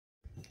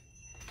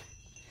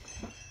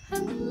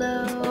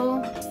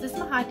Hello, this is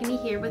Mahogany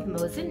here with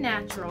Mosin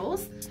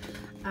Naturals.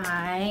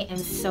 I am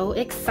so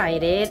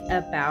excited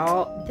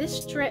about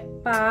this drip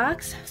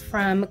box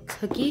from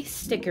Cookie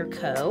Sticker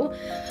Co.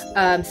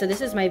 So this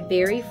is my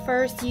very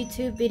first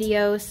YouTube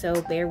video, so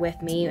bear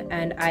with me.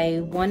 And I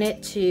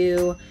wanted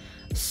to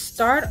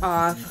start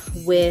off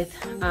with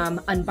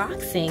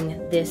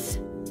unboxing this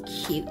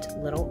cute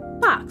little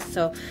box.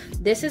 So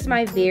this is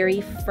my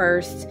very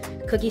first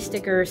Cookie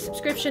Sticker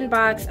subscription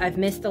box. I've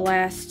missed the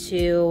last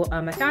two.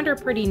 I found her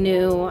pretty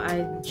new.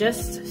 I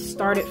just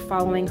started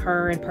following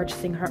her and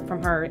purchasing her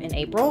from her in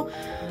April.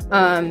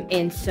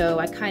 And so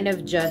I kind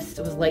of just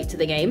was late to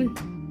the game.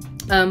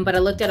 But I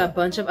looked at a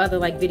bunch of other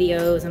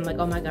videos and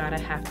oh my God, I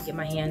have to get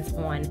my hands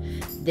on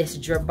this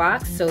drip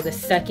box. So the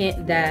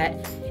second that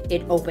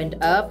it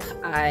opened up,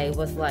 I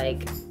was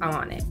like, I'm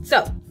on it.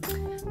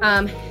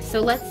 So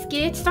let's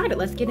get started.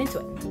 Let's get into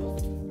it.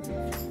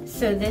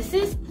 So this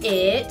is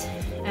it.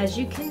 As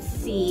you can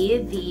see,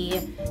 the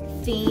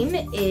theme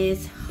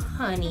is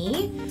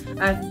honey.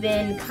 I've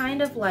been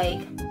kind of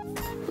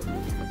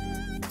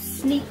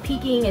sneak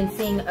peeking and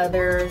seeing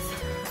others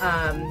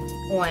on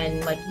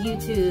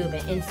YouTube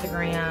and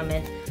Instagram,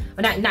 and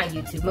well, not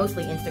YouTube,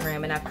 mostly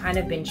Instagram, and I've kind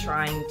of been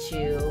trying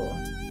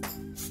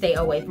to stay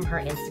away from her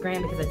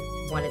Instagram because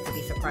I wanted to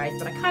be surprised,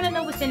 but I kind of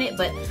know what's in it,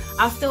 but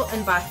I'll still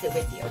unbox it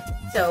with you.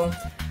 So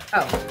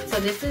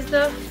this is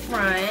the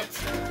front,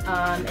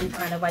 and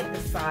kind of the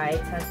sides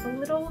has the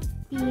little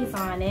bees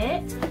on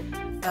it,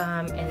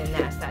 and then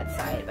that's that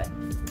side, but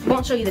I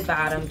won't show you the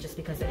bottom just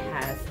because it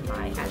has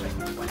my address on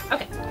the front.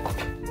 Okay,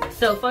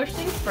 so first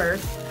things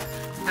first,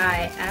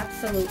 I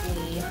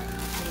absolutely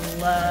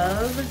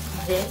love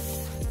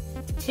this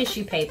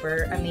tissue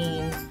paper. I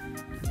mean,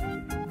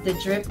 the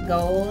Drip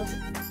Gold,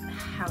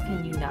 how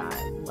can you not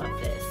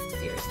love this?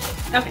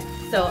 Seriously. Okay,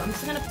 so I'm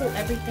just gonna pull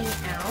everything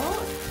out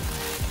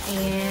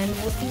and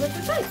we'll see what's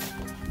inside.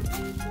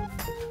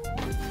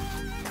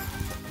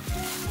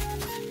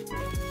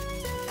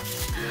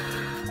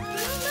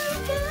 Oh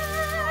my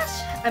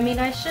gosh! I mean,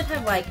 I should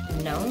have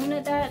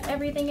known that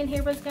everything in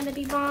here was gonna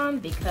be bomb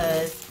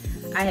because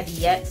I have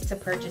yet to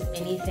purchase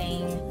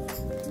anything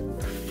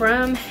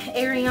from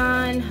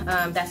Ariane.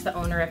 That's the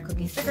owner of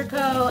Cookie Sticker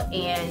Co.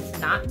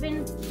 and not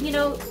been,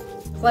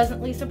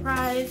 pleasantly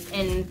surprised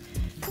and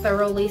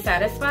thoroughly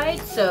satisfied.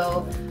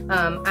 So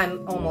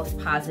I'm almost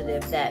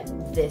positive that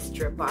this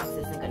drip box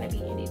isn't going to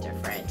be any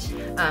different.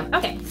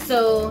 Okay,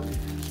 so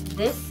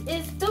this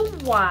is the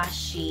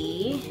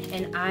washi,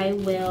 and I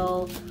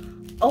will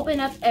open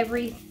up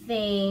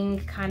everything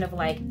kind of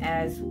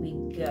as we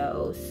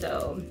go.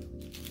 So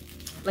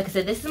like I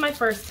said, this is my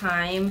first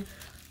time,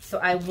 so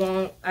I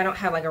don't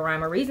have a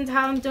rhyme or reason to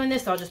how I'm doing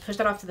this, so I'll just push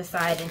that off to the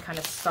side and kind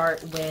of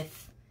start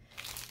with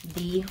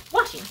the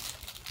washi.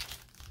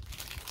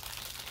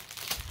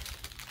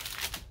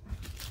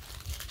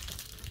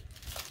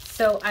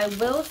 So I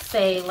will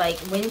say,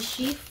 when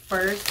she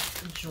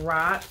first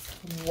dropped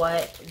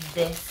what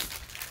this,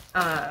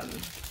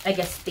 I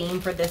guess,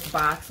 theme for this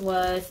box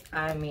was,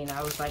 I mean,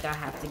 I was like, I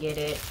have to get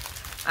it.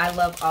 I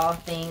love all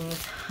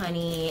things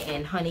honey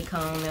and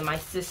honeycomb, and my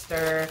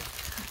sister,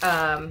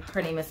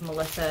 her name is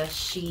Melissa,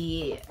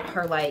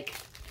 her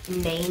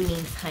name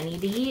means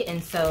honeybee,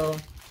 and so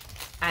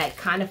I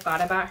kind of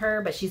thought about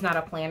her, but she's not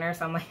a planner,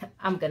 so I'm like,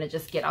 I'm gonna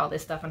just get all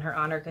this stuff in her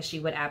honor because she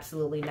would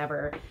absolutely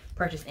never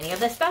purchase any of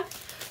this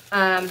stuff.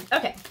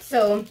 Okay,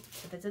 so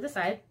put it to the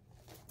side.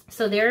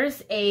 So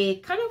there's a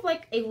kind of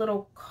a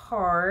little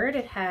card.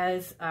 It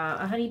has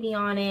a honeybee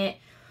on it,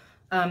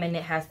 and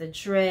it has the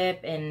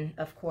drip, and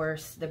of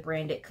course the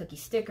branded Cookie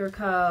Sticker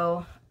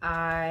Co.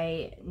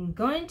 I'm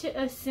going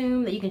to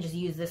assume that you can just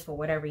use this for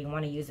whatever you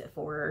want to use it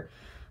for.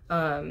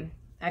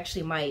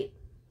 Actually might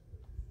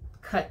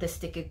cut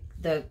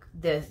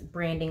the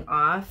branding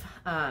off,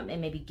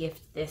 and maybe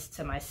gift this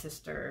to my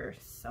sister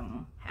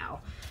somehow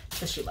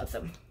because she loves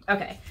them.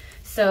 Okay,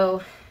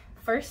 so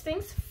first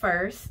things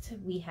first,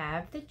 we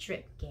have the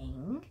Drip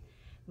Gang,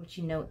 which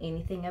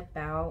anything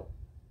about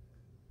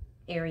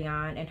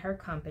Ariane and her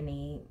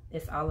company,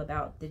 it's all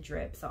about the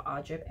drip, so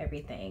I'll drip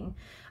everything.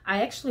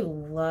 I actually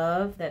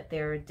love that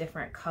there are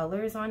different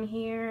colors on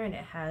here, and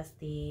it has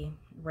the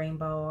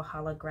rainbow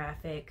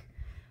holographic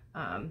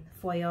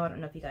foil. I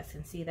don't know if you guys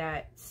can see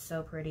that. It's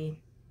so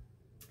pretty.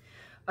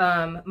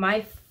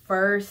 My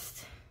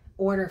first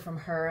order from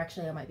her,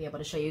 actually I might be able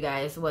to show you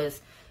guys,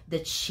 was the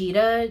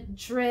cheetah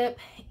drip,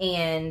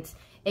 and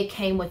it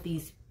came with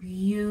these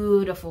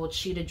beautiful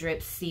cheetah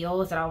drip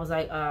seals that I was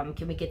like,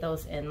 can we get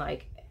those in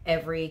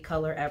every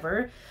color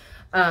ever?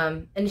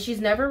 And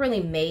she's never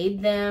really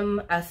made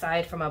them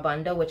aside from a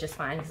bundle, which is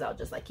fine because I'll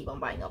just keep on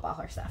buying up all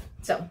her stuff.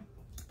 So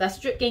that's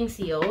Drip Gang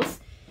seals.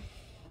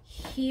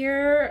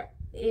 Here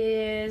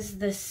is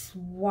the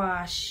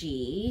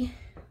washi,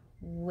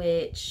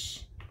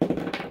 which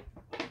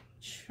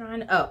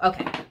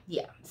okay,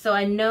 yeah. So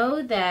I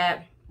know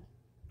that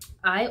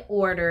I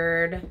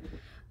ordered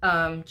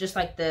just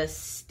the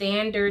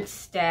standard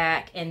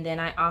stack, and then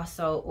I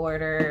also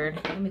ordered,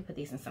 let me put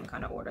these in some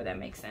kind of order that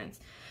makes sense.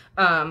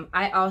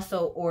 I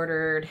also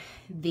ordered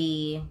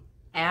the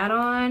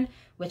add-on,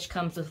 which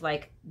comes with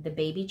like the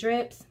baby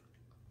drips.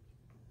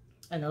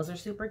 And those are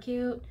super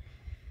cute.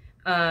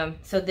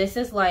 So this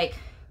is like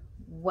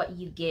what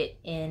you get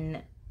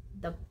in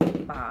the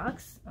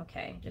box.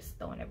 Okay, just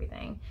throwing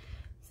everything.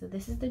 So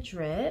this is the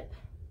drip.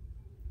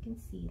 You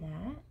can see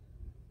that.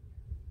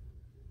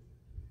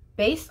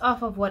 Based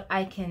off of what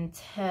I can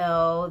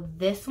tell,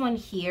 this one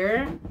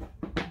here,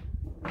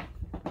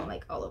 I'm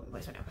like all over the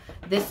place right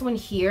now. This one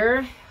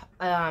here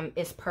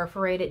is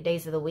perforated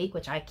days of the week,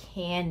 which I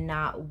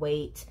cannot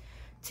wait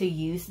to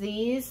use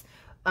these.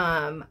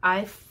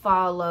 I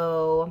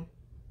follow,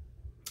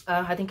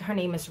 I think her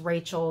name is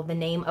Rachel. The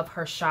name of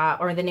her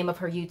shop, or the name of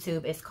her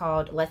YouTube, is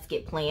called Let's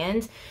Get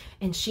Planned.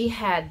 And she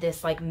had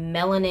this like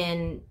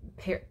melanin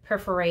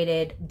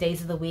perforated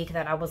days of the week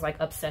that I was like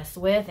obsessed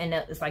with, and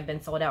it's like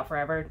been sold out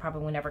forever.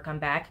 Probably will never come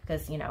back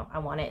because, you know, I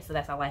want it, so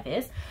that's how life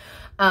is.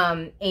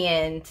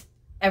 And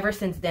ever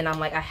since then, I'm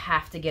like, I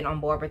have to get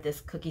on board with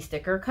this Cookie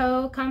Sticker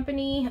Co.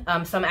 company.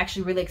 So I'm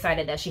actually really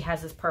excited that she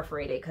has this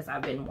perforated because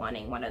I've been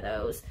wanting one of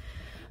those.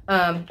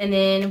 And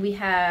then we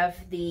have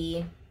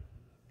the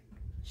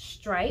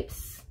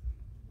stripes,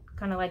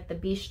 kind of like the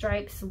bee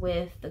stripes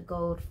with the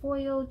gold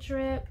foil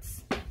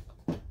drips.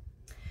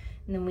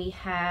 And then we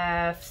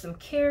have some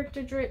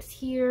character drips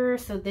here.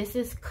 So this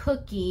is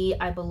Cookie,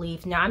 I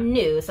believe. Now I'm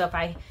new, so if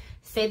I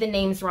say the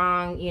names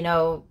wrong, you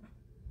know,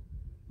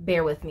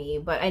 bear with me.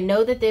 But I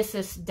know that this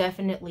is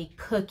definitely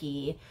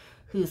Cookie,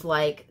 who's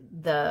like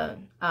the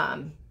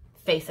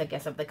face, I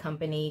guess, of the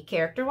company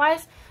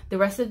character-wise. The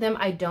rest of them,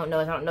 I don't know.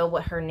 I don't know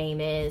what her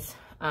name is.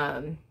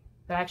 But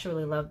I actually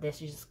really love this.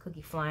 She's just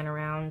Cookie flying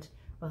around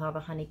with all the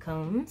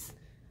honeycombs.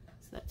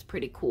 So that's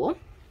pretty cool.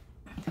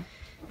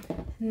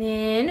 And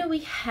then we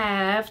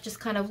have just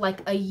kind of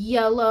like a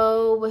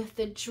yellow with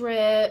the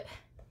drip.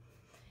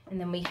 And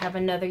then we have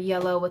another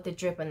yellow with the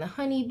drip and the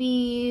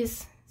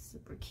honeybees.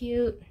 Super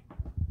cute.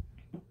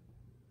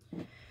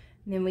 And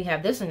then we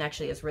have this one,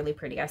 actually is really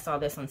pretty. I saw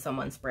this on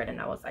someone's spread and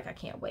I was like, I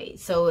can't wait.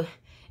 So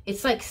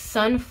it's like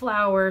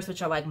sunflowers,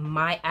 which are like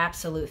my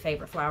absolute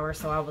favorite flowers.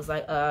 So I was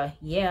like,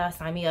 yeah,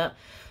 sign me up.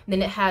 And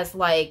then it has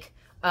like,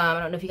 I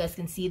don't know if you guys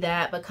can see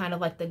that, but kind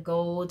of like the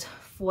gold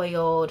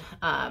foiled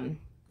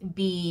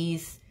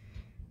bees,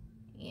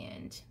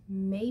 and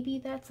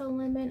maybe that's a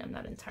lemon. I'm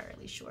not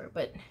entirely sure,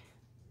 but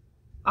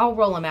I'll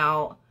roll them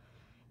out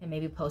and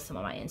maybe post them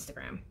on my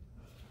Instagram.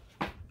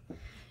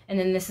 And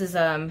then this is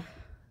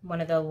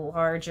one of the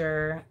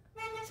larger,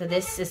 so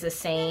this is the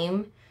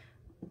same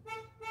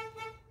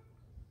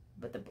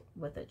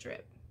with the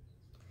drip.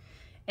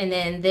 And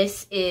then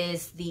this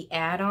is the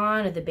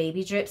add-on of the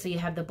baby drip. So you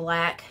have the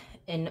black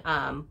and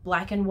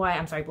black and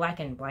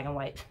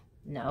white.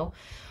 No,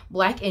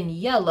 black and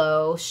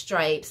yellow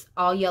stripes,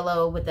 all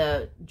yellow with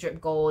the drip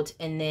gold,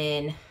 and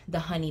then the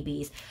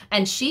honeybees.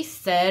 And she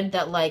said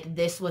that like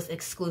this was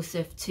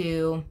exclusive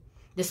to,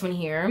 this one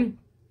here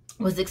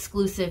was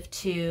exclusive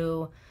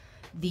to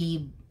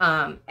the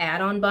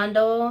add-on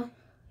bundle.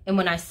 And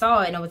when I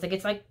saw it, I was like,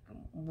 it's like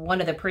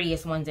one of the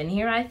prettiest ones in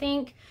here, I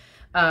think.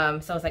 So I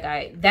was like,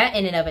 that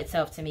in and of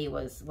itself to me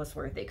was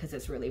worth it because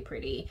it's really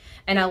pretty.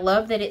 And I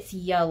love that it's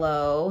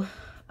yellow.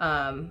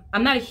 I'm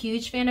not a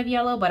huge fan of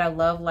yellow, but I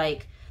love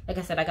like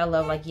I said, like I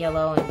love like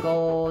yellow and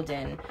gold,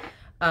 and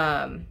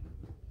I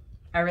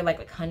really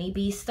like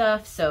honeybee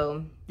stuff.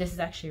 So this is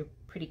actually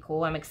pretty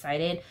cool. I'm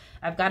excited.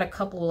 I've got a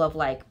couple of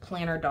like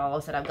planner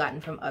dolls that I've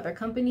gotten from other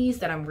companies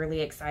that I'm really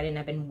excited, and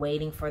I've been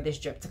waiting for this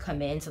drip to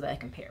come in so that I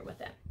can pair with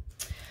them.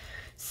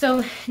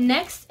 So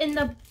next in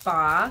the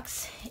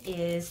box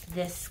is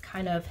this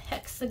kind of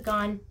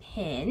hexagon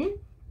pin,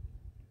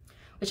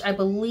 which I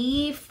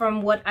believe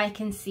from what I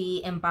can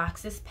see in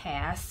boxes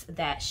past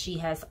that she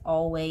has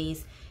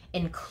always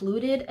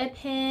included a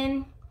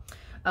pin.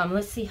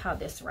 Let's see how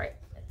this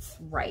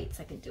writes.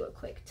 I can do a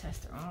quick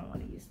test. I don't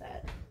want to use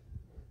that.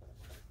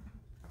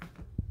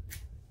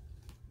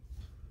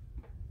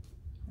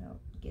 I'll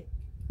get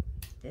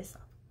this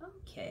off.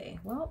 Okay,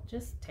 well,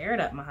 just tear it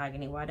up,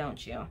 Mahogany. Why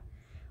don't you?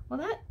 Well,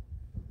 that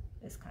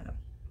is kind of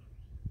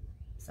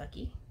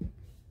sucky.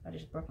 I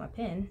just broke my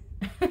pen.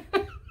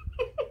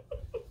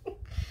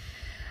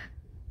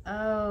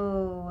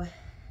 Oh,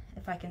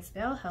 if I can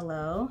spell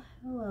hello.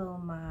 Hello,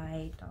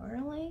 my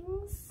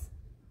darlings.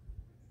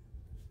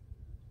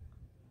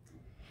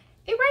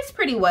 It writes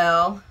pretty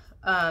well,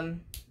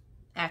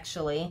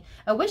 actually.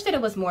 I wish that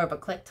it was more of a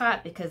click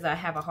top because I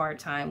have a hard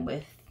time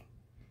with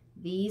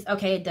these.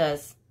 Okay, it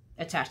does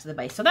attach to the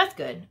base, so that's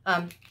good.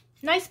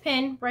 Nice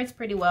pen, writes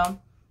pretty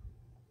well.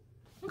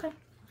 Okay.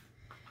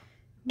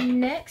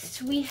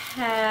 Next we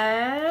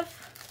have,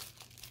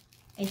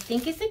 I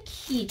think it's a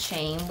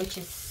keychain, which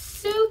is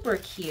super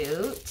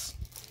cute.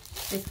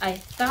 I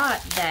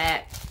thought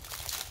that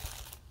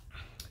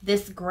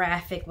this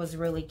graphic was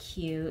really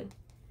cute.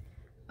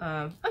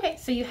 Okay,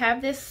 so you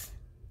have this,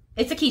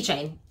 it's a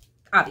keychain,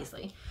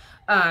 obviously.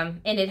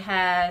 And it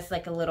has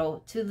like a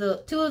little, two of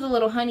the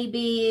little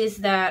honeybees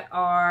that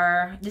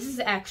are, this is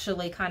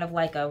actually kind of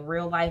like a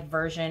real life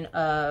version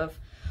of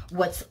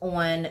what's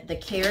on the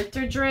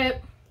character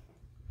drip.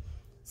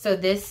 So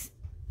this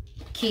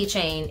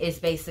keychain is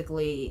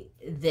basically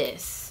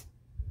this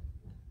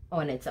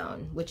on its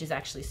own, which is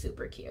actually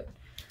super cute.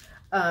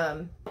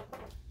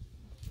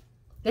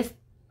 This,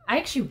 I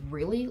actually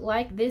really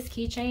like this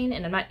keychain,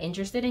 and I'm not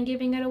interested in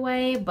giving it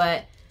away,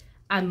 but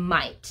I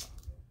might,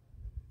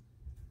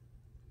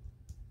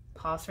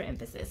 pause for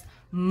emphasis,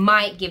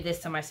 might give this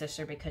to my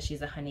sister because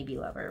she's a honeybee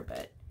lover,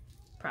 but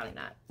probably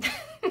not.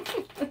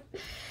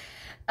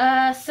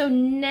 So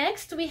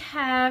next we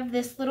have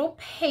this little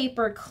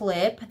paper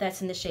clip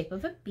that's in the shape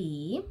of a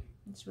bee.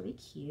 It's really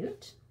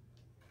cute.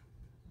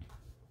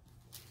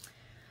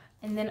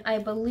 And then I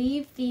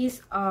believe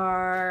these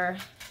are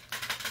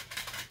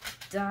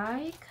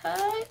die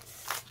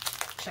cuts,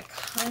 which I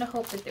kind of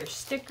hope that they're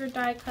sticker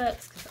die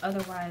cuts, because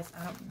otherwise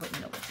I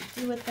wouldn't know what to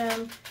do with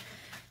them.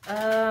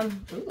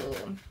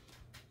 Ooh.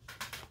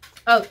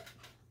 Oh,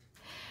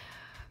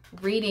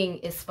 reading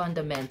is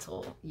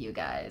fundamental, you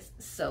guys.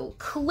 So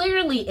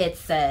clearly it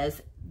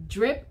says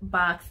Drip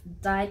Box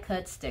die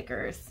cut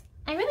stickers.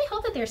 I really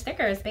hope that they're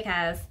stickers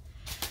because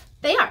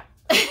they are.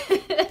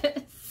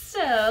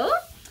 So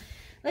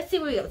let's see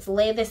what we got. Let's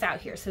lay this out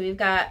here. So we've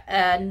got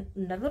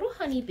another little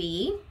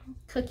honeybee.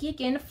 Cookie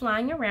again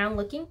flying around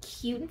looking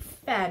cute and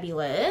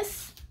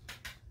fabulous.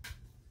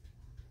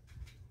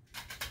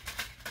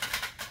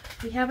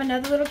 We have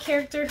another little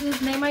character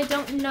whose name I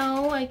don't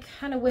know. I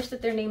kind of wish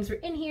that their names were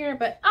in here,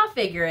 but I'll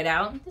figure it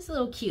out. This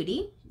little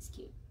cutie. She's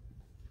cute.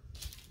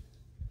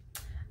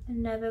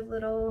 Another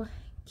little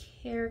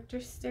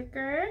character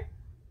sticker.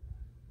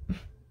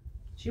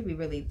 Should be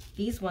really,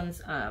 these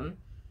ones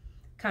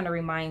kind of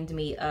remind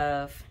me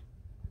of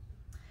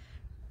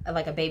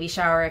like a baby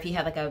shower. If you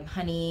had like a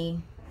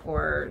honey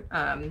or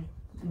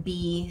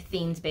bee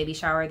themed baby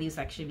shower, these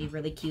actually be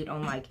really cute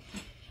on like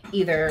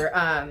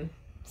either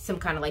some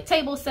kind of like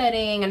table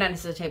setting, and not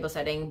necessarily table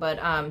setting,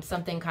 but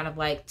something kind of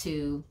like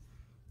to,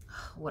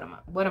 what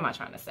am I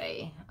trying to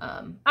say?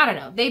 I don't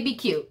know. They'd be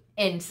cute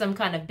in some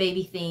kind of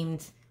baby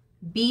themed,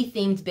 bee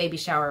themed baby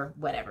shower,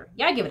 whatever.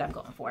 Yeah, I give it I'm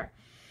going for.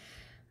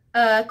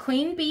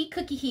 Queen bee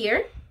cookie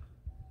here.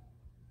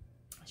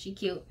 She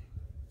cute.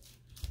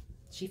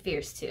 She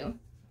fierce too.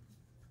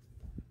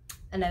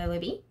 Another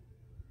Libby.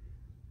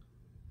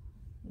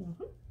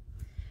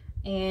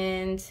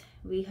 And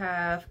we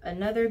have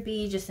another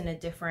bee just in a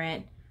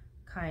different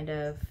kind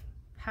of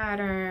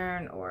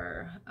pattern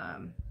or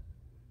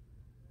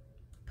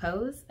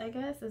pose, I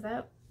guess. Is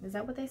that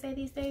what they say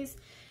these days?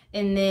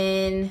 And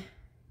then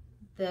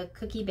the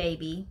cookie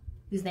baby,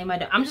 whose name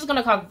I'm just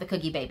gonna call it the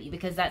cookie baby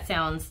because that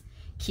sounds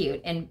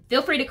cute. And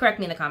feel free to correct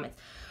me in the comments.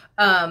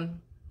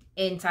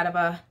 Inside of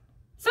a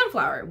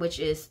sunflower, which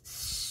is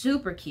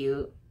super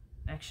cute.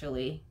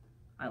 Actually,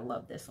 I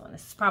love this one.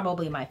 This is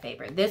probably my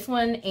favorite. This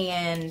one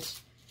and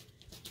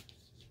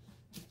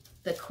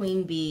the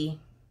queen bee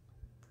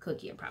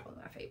cookie are probably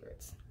my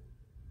favorites.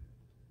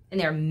 And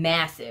they're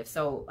massive,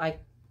 so like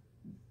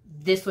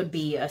this would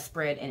be a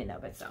spread in and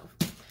of itself.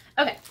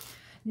 Okay,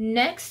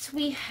 next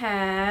we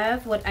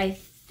have what I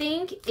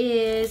think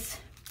is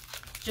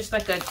just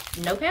like a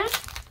notepad.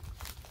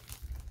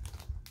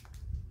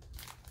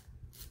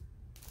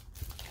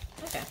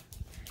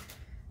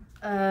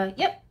 Okay.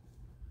 Yep,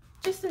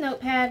 just a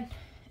notepad.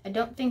 I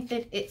don't think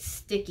that it's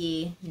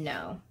sticky,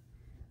 no.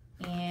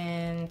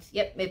 And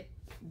yep, it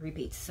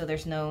repeats, so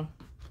there's no,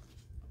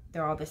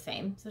 they're all the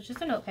same. So it's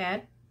just a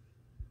notepad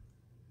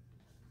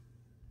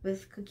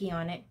with cookie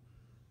on it,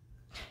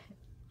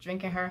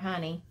 drinking her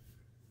honey.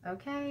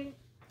 Okay.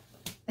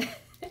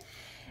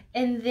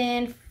 And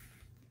then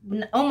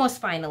almost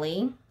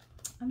finally,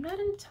 I'm not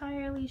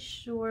entirely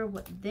sure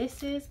what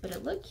this is, but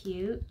it looked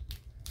cute.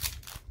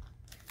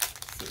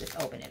 Let's see, let's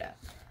open it up.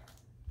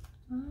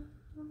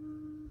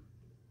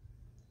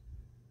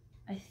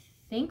 I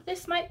think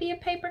this might be a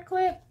paper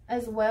clip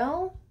as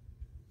well.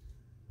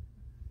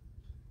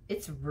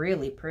 It's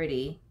really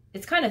pretty.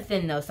 It's kind of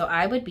thin though, so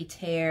I would be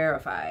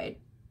terrified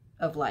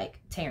of like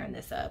tearing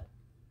this up.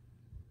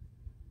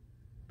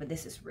 But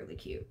this is really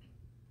cute.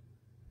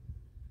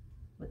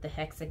 With the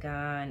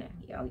hexagon.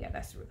 Oh yeah,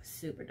 that's really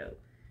super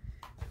dope.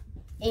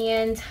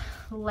 And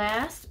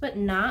last but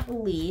not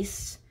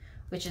least,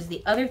 which is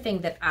the other thing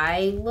that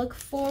I look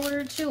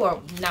forward to,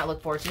 or not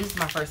look forward to, this is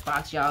my first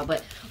box, y'all,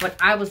 but what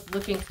I was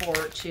looking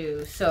forward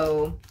to.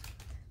 So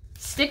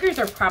stickers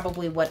are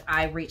probably what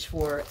I reach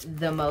for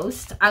the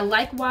most. I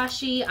like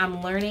washi.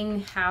 I'm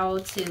learning how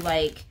to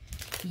like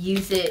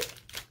use it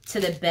to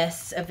the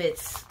best of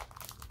its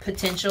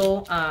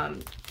potential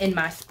in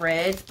my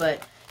spreads,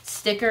 but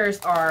stickers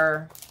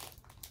are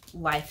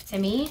life to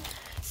me.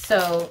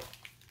 So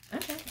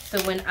okay, so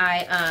when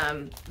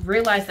I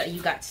realized that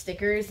you got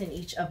stickers in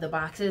each of the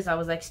boxes, I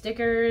was like,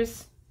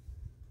 stickers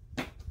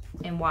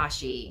and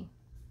washi,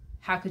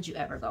 how could you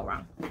ever go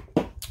wrong?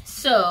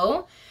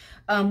 So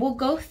we'll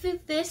go through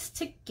this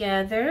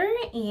together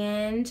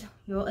and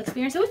you'll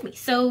experience it with me.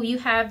 So you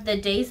have the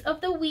days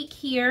of the week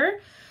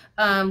here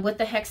with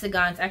the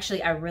hexagons.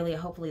 Actually,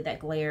 hopefully that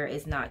glare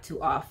is not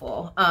too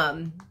awful.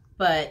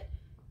 But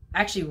I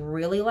actually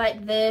really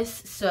like this.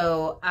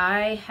 So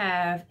I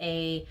have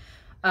a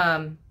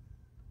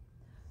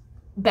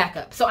back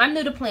up. So I'm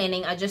new to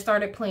planning. I just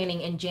started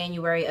planning in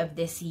January of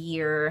this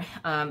year.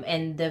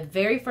 And the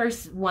very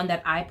first one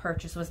that I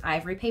purchased was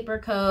Ivory Paper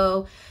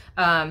Co.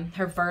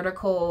 Her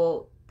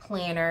vertical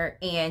planner,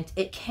 and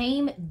it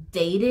came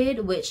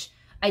dated, which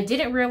I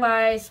didn't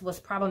realize was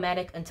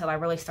problematic until I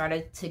really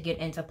started to get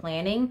into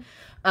planning.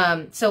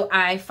 So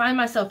I find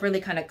myself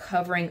really kind of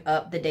covering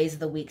up the days of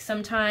the week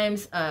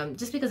sometimes,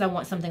 just because I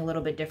want something a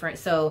little bit different.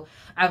 So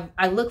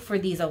I look for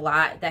these a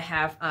lot that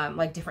have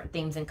like different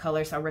themes and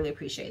colors. So I really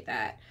appreciate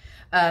that.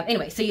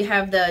 Anyway, so you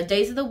have the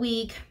days of the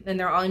week, and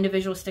they're all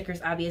individual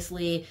stickers,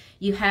 obviously.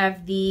 You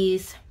have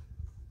these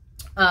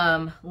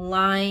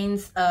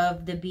lines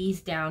of the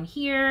bees down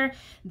here.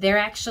 They're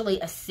actually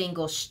a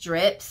single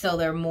strip, so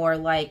they're more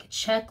like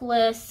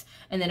checklists.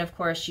 And then of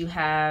course you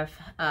have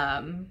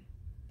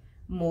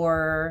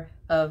more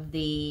of the,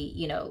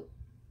 you know,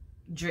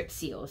 drip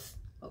seals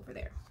over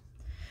there.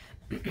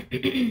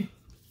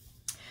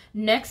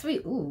 Next we,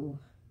 ooh,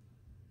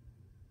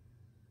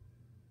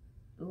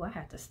 I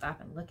have to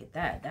stop and look at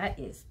that. That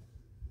is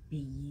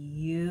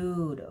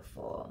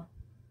beautiful.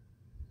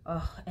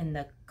 Oh, and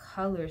the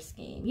color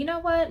scheme. You know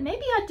what?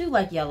 Maybe I do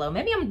like yellow.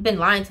 Maybe I've been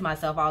lying to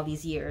myself all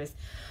these years.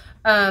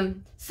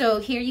 So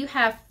here you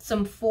have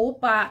some full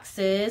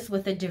boxes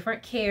with the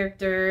different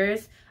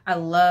characters. I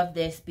love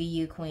this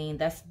BU Queen.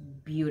 That's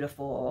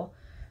beautiful.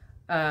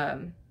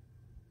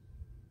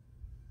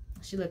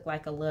 She looked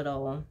like a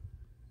little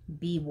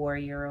bee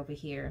warrior over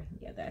here.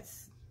 Yeah,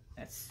 that's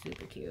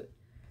super cute.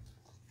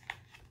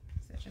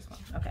 Is that just one?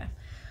 Okay.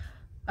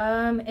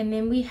 And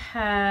then we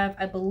have,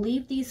 I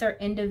believe these are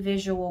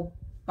individual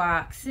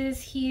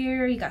boxes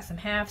here. You got some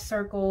half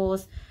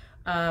circles,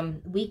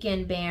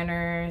 weekend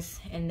banners,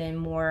 and then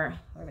more.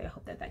 I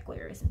hope that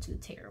glare isn't too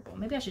terrible.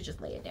 Maybe I should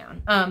just lay it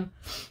down.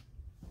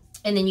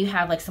 And then you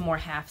have like some more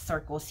half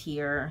circles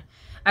here.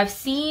 I've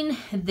seen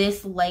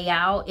this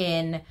layout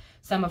in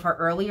some of her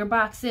earlier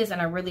boxes, and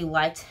I really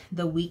liked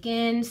the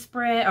weekend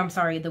spread. I'm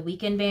sorry, the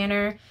weekend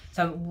banner.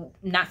 So I'm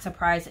not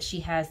surprised that she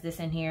has this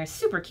in here.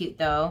 Super cute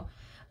though.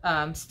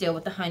 Still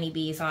with the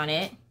honeybees on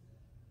it.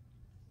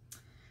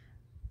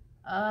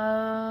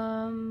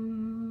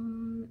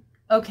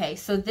 Okay,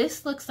 so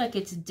this looks like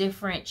it's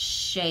different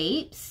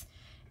shapes,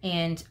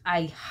 and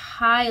I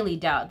highly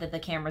doubt that the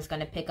camera's going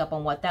to pick up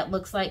on what that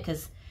looks like,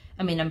 because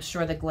I mean, I'm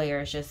sure the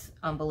glare is just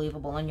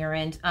unbelievable on your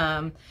end.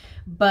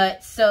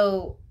 But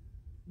so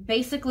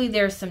basically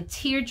there's some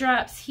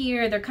teardrops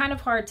here. They're kind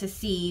of hard to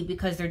see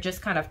because they're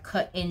just kind of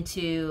cut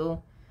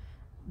into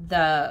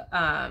the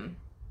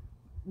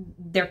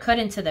they're cut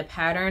into the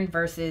pattern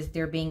versus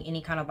there being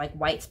any kind of like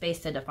white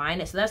space to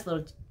define it. So that's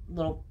a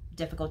little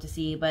difficult to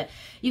see, but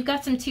you've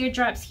got some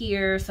teardrops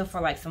here. So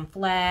for like some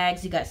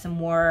flags, you got some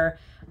more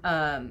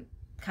kind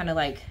of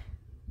like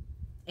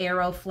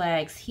arrow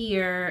flags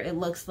here. It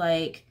looks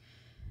like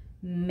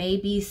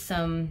maybe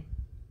some,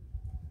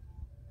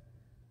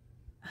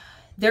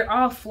 they're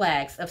all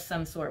flags of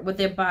some sort, with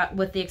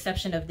the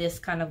exception of this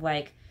kind of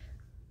like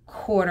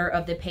quarter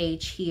of the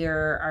page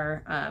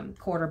here are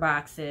quarter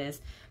boxes.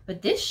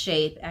 But this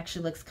shape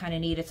actually looks kind of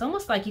neat. It's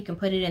almost like you can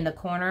put it in the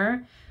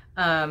corner.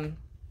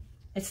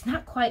 It's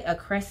not quite a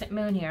crescent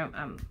moon here.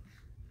 I'm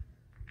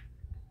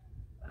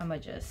gonna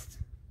just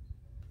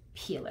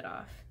peel it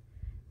off.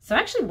 So I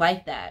actually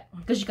like that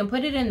because you can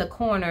put it in the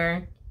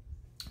corner,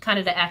 kind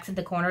of to accent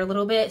the corner a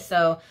little bit.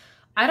 So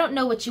I don't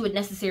know what you would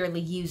necessarily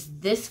use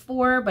this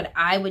for, but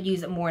I would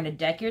use it more in a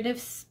decorative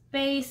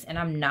space, and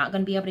I'm not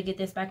going to be able to get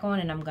this back on,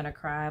 and I'm going to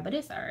cry, but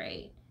it's all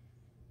right.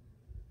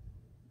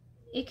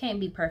 It can't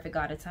be perfect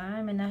all the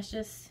time, and that's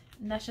just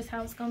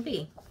how it's going to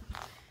be.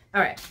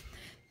 All right.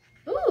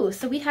 Ooh,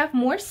 so we have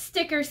more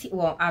stickers.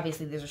 Well,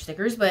 obviously these are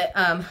stickers, but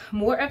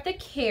more of the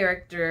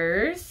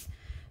characters,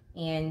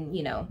 and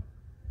you know,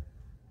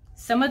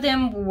 some of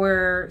them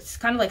were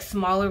kind of like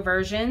smaller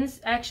versions,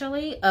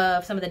 actually,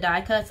 of some of the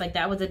die cuts. Like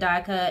that was a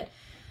die cut.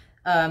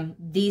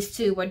 These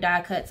two were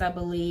die cuts, I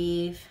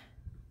believe.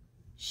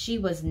 She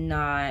was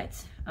not.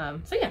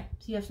 So yeah,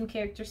 so you have some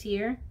characters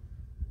here.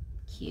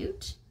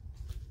 Cute.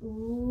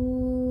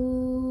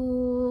 Ooh.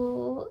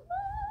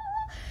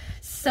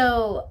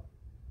 So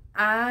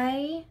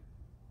I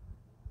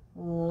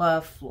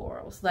love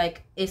florals.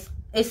 Like it's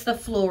the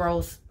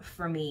florals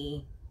for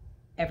me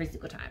every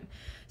single time.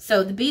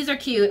 So the bees are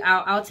cute.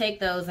 I'll take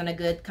those in a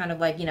good kind of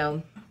like, you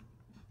know,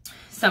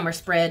 summer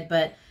spread,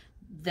 but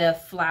the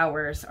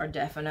flowers are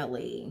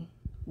definitely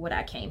what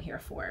I came here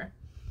for.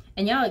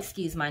 And y'all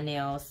excuse my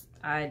nails.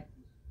 I've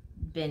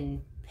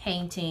been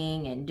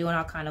painting and doing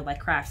all kind of like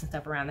crafts and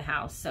stuff around the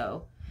house.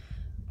 So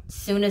as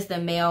soon as the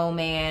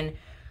mailman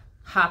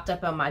hopped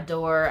up on my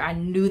door, I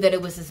knew that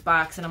it was this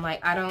box, and I'm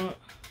like, I don't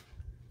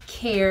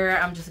care.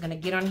 I'm just gonna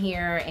get on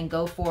here and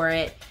go for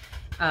it.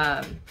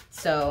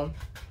 So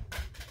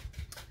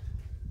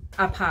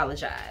I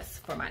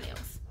apologize for my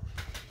nails.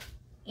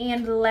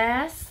 And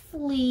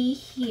lastly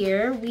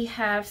here we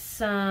have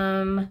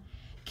some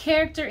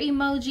character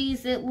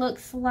emojis, it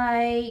looks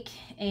like,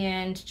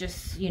 and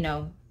just, you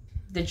know,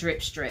 the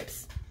drip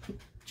strips.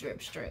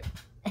 Drip strip.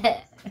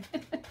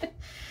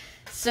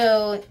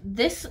 So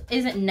this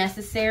isn't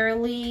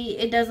necessarily,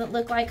 it doesn't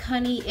look like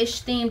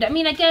honey-ish themed. I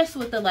mean, I guess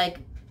with the like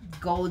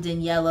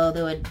golden yellow,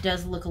 though it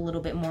does look a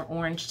little bit more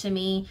orange to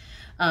me.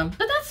 But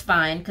that's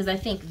fine, because I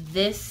think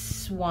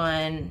this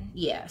one,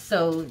 yeah,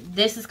 so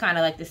this is kind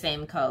of like the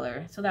same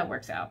color, so that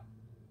works out.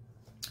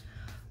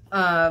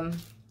 But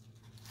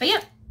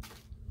yeah,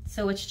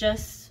 so it's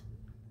just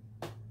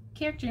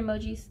character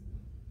emojis,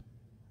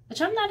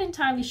 which I'm not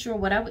entirely sure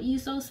what I would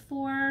use those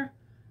for,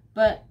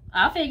 but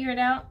I'll figure it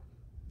out.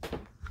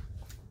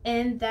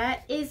 And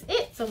that is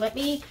it. So let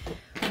me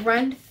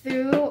run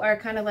through, or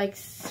kind of like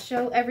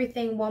show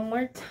everything one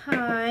more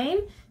time.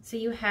 So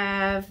you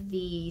have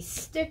the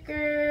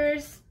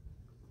stickers.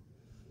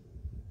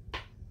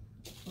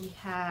 We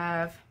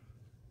have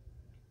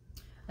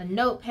a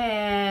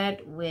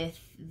notepad with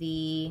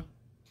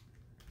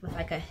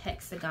like a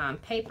hexagon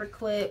paper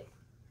clip.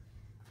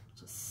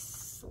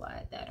 Just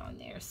slide that on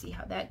there, see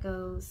how that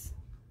goes.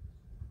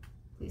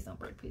 Please don't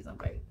break, please don't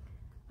break.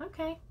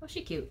 Okay, well,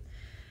 she cute.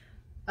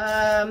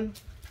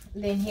 Then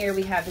here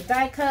we have the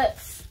die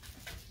cuts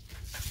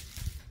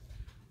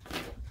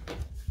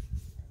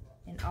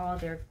in all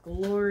their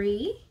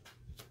glory.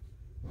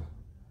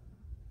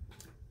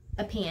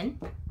 A pen.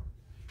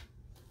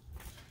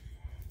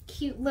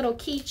 Cute little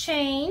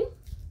keychain.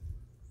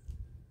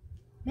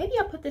 Maybe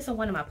I'll put this on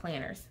one of my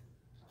planners.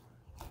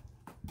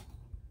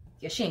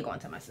 Yeah, she ain't going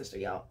to my sister,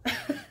 y'all.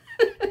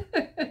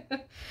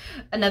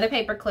 Another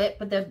paper clip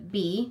with the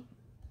B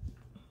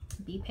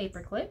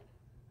paper clip.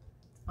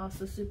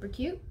 Also super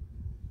cute.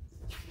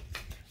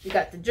 We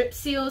got the drip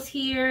seals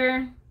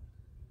here.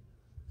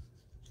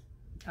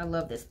 I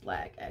love this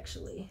black,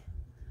 actually.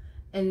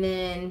 And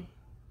then,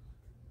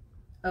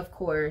 of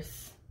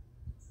course,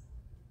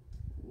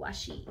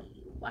 washi.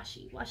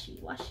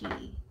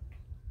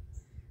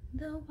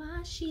 The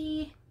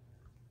washi.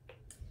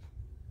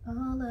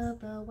 All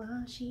of the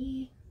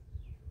washi.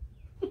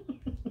 Here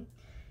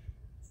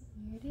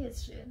it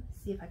is. Should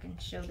see if I can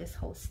show this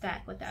whole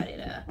stack without it.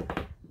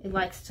 It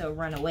likes to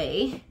run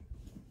away.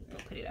 I'll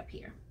put it up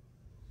here.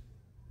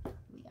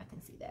 Yeah, I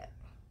can see that.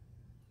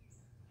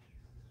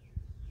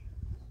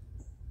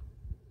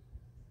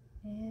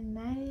 And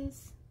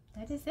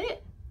that is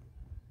it.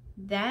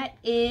 That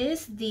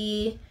is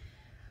the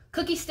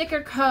Cookie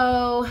Sticker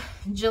Co.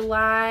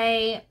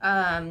 July,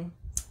 well,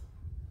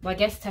 I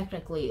guess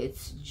technically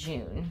it's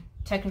June.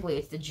 Technically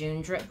it's the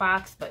June drip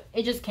box, but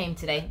it just came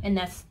today, and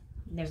there's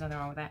nothing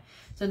wrong with that.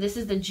 So this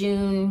is the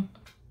June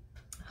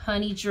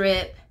honey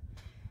drip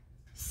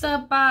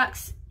sub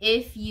box.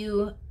 If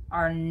you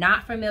are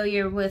not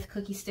familiar with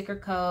Cookie Sticker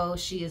Co.,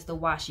 she is the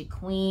washi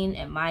queen,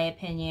 in my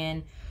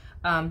opinion.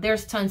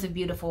 There's tons of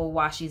beautiful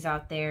washis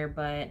out there,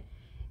 but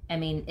I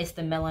mean, it's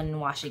the melanin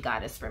washi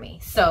goddess for me.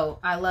 So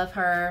I love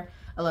her.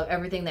 I love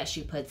everything that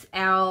she puts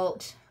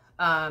out.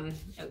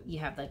 You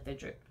have like the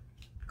drip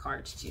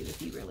cards too,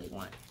 if you really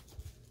want.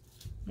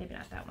 Maybe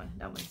not that one.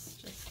 That one's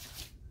just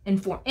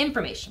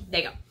information.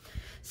 There you go.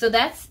 So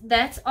that's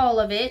all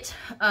of it.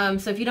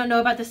 So if you don't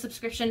know about the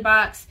subscription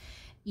box,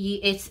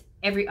 it's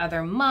every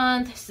other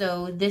month.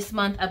 So this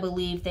month, I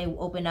believe they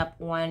will open up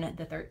on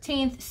the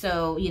 13th.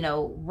 So, you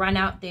know, run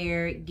out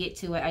there, get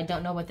to it. I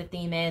don't know what the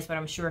theme is, but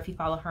I'm sure if you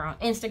follow her on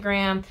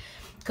Instagram,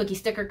 Cookie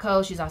Sticker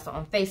Co. She's also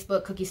on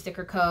Facebook, Cookie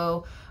Sticker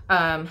Co.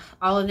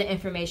 All of the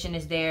information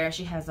is there.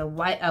 She has a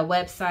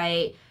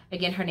website.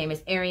 Again, her name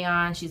is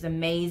Ariane. She's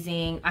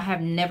amazing. I have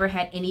never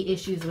had any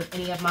issues with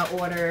any of my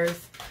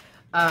orders.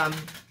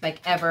 Like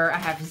ever. I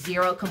have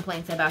zero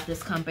complaints about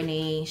this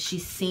company. She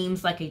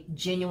seems like a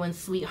genuine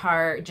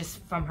sweetheart just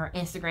from her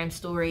Instagram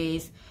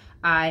stories.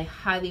 I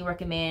highly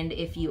recommend,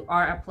 if you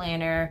are a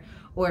planner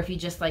or if you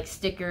just like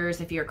stickers,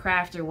 if you're a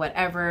crafter,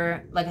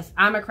 whatever. Like,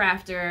 I'm a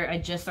crafter. I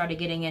just started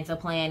getting into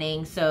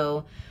planning.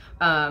 So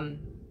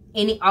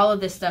all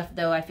of this stuff,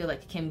 though, I feel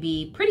like can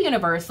be pretty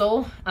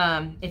universal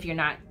if you're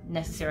not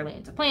necessarily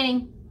into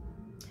planning.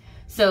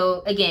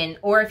 So again,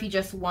 or if you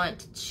just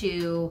want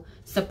to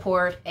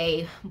support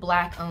a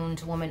Black-owned,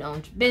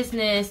 woman-owned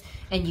business,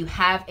 and you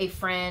have a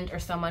friend or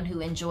someone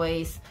who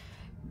enjoys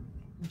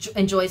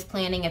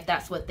planning, if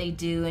that's what they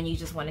do, and you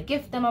just want to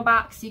gift them a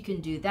box, you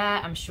can do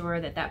that. I'm sure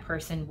that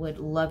person would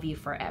love you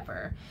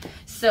forever.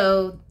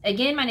 So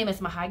again, my name is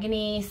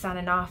Mahogany,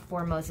 signing off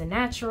for Moza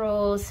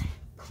Naturals.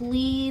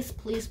 Please,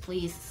 please,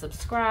 please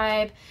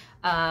subscribe.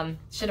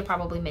 Should have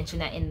probably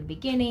mentioned that in the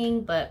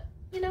beginning, but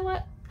you know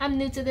what? I'm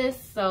new to this,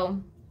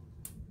 so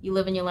you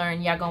live and you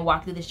learn. Y'all gonna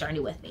walk through this journey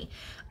with me.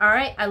 All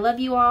right, I love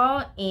you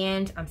all,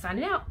 and I'm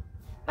signing out.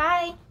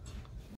 Bye.